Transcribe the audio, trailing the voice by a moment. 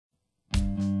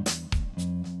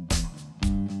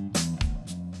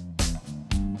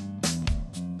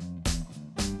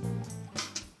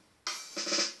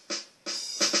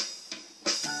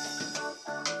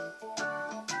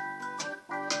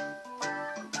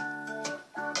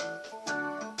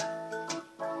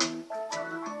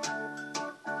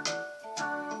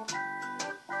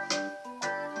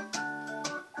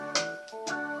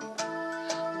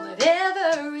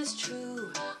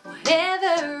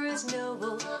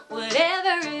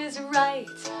whatever is right,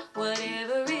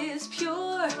 whatever is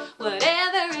pure,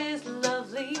 whatever is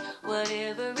lovely,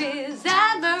 whatever is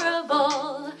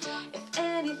admirable. If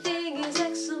anything is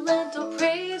excellent or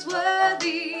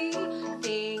praiseworthy,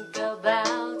 think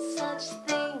about such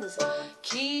things.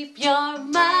 Keep your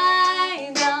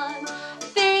mind on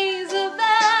things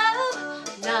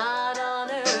above, not on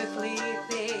earthly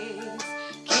things.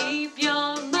 Keep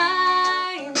your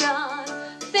mind on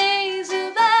things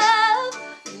above,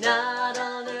 not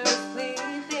on earthly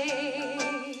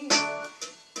things.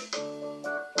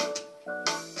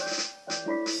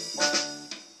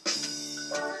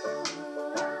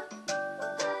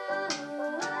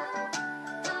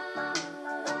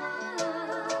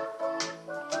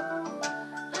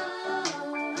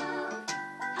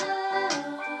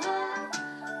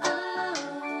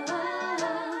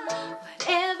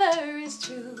 Whatever is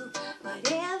true,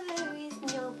 whatever is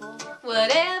noble,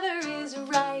 whatever is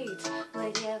right,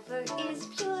 whatever is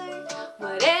pure,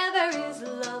 whatever is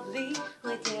lovely,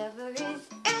 whatever is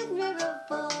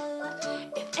admirable.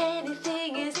 If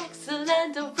anything is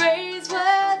excellent or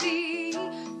praiseworthy,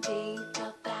 think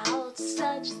about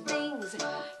such things.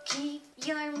 Keep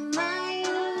your mind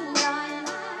on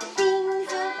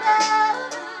things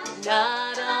above,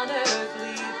 not on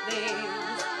earthly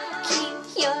things.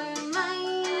 Keep your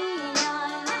mind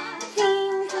on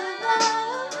things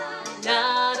above,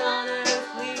 not on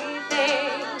earthly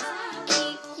things.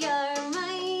 Keep your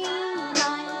mind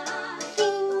on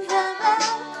things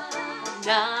above,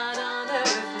 not on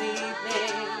earthly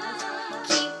things.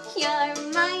 Keep your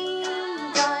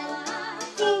mind on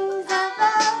things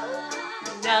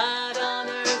above, not on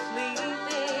earthly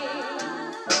things.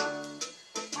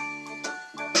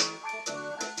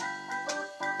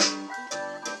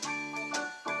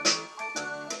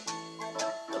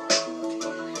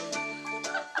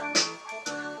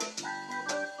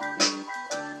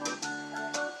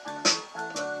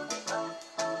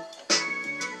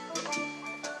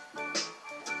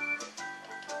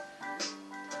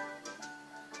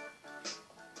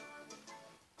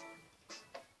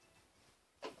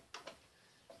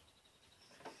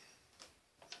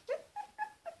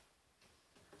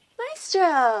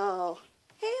 Maestro!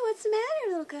 Hey, what's the matter,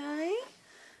 little guy?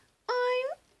 I'm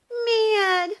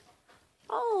mad.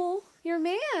 Oh, you're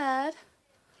mad?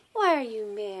 Why are you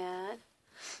mad?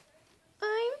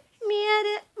 I'm mad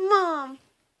at Mom.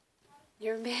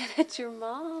 You're mad at your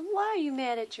mom? Why are you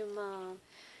mad at your mom?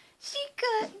 She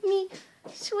got me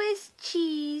Swiss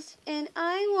cheese and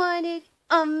I wanted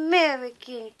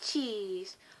American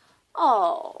cheese.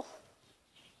 Oh.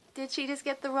 Did she just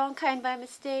get the wrong kind by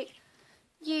mistake?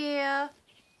 Yeah,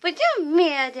 but I'm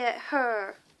mad at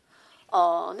her.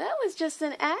 Oh, that was just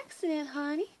an accident,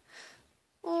 honey.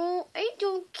 Oh, I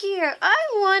don't care. I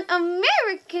want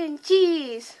American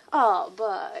cheese. Oh,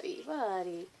 buddy.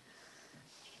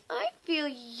 I feel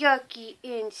yucky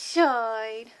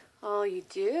inside. Oh, you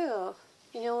do?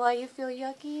 You know why you feel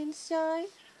yucky inside?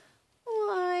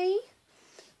 Why?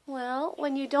 Well,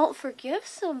 when you don't forgive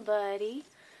somebody,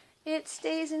 it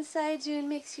stays inside you and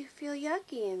makes you feel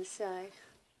yucky inside.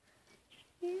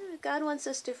 Yeah, God wants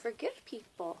us to forgive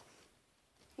people.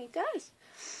 He does.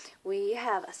 We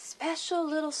have a special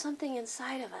little something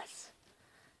inside of us.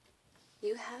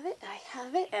 You have it, I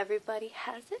have it, everybody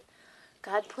has it.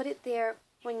 God put it there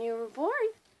when you were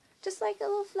born, just like a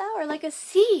little flower, like a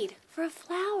seed for a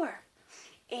flower.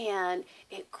 And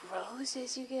it grows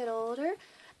as you get older,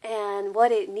 and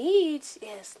what it needs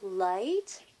is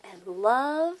light and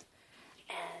love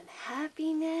and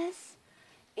happiness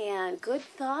and good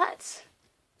thoughts.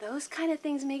 Those kind of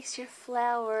things makes your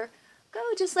flower go,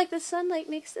 just like the sunlight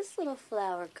makes this little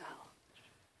flower go.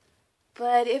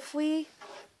 But if we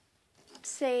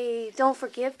say don't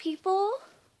forgive people,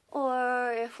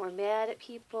 or if we're mad at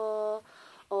people,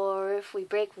 or if we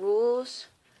break rules,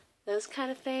 those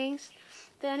kind of things,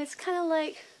 then it's kind of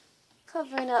like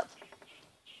covering up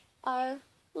our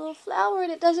little flower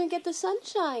and it doesn't get the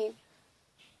sunshine.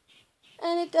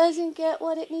 And it doesn't get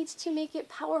what it needs to make it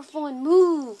powerful and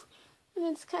move. And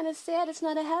it's kind of sad. It's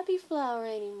not a happy flower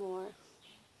anymore.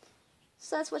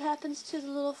 So that's what happens to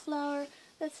the little flower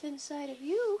that's inside of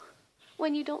you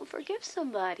when you don't forgive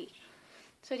somebody.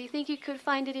 So do you think you could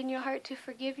find it in your heart to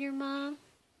forgive your mom?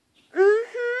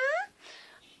 Mm-hmm.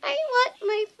 I want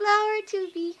my flower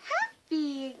to be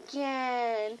happy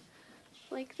again.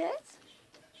 Like this?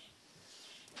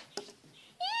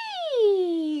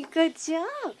 Yay! Good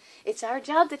job. It's our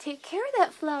job to take care of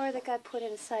that flower that God put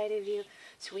inside of you.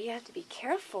 So we have to be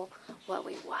careful what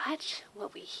we watch,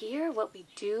 what we hear, what we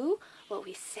do, what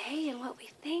we say, and what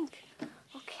we think.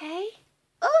 Okay?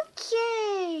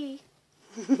 Okay!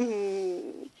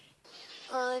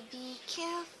 Oh, be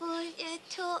careful,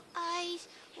 little eyes,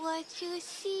 what you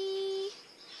see.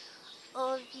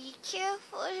 Oh, be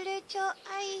careful, little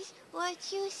eyes, what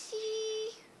you see.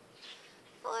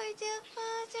 For the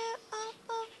Father up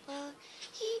above,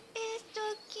 He is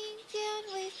looking down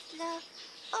with love.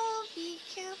 Oh, be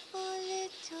careful,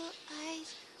 little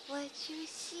eyes, what you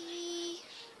see.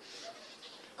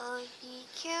 Oh, be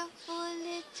careful,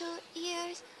 little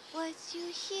ears, what you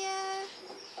hear.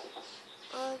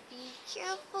 Oh, be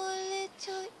careful,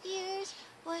 little ears,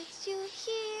 what you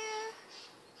hear.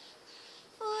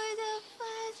 For the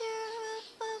Father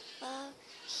up above,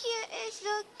 He is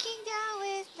looking down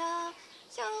with love.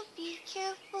 So be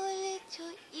careful,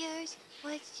 little ears,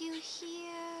 what you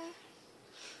hear.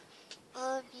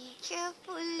 Oh, be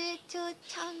careful, little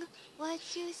tongue, what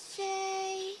you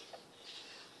say.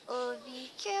 Oh,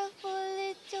 be careful,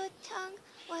 little tongue,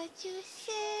 what you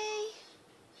say.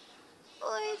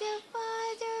 For the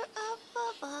Father up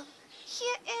above, He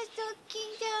is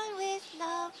looking down with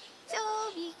love. So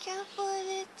be careful,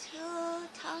 little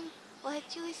tongue, what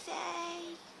you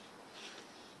say.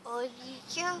 Oh, be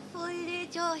careful,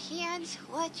 little hands,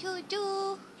 what you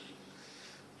do.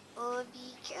 Oh,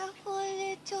 be careful,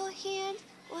 little hands,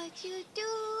 what you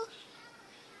do.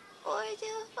 For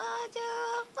the Father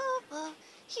up above,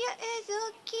 He is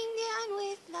looking down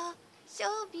with love. So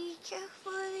be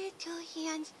careful, little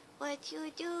hands, what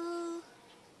you do.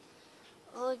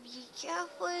 Oh, be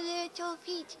careful, little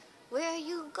feet, where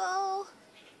you go.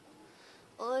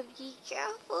 Oh, be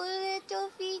careful, little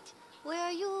feet,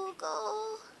 where you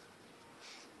go.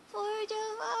 For the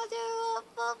Father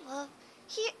up above,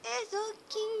 He is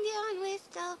looking down with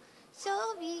love.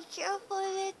 So be careful,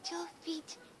 little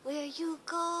feet, where you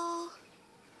go.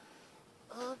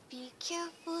 Oh, be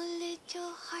careful,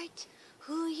 little heart,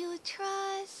 who you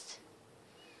trust.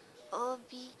 Oh,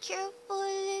 be careful,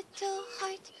 little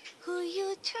heart, who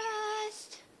you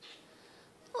trust.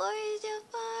 For the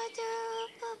Father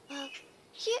up above,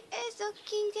 He is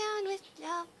looking down with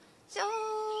love. So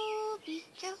be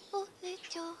careful,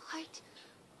 little heart,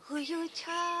 who you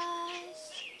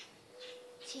trust.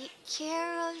 Take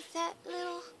care of that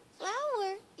little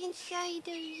flower inside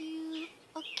of you,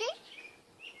 okay?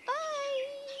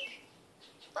 Bye!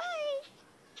 Bye!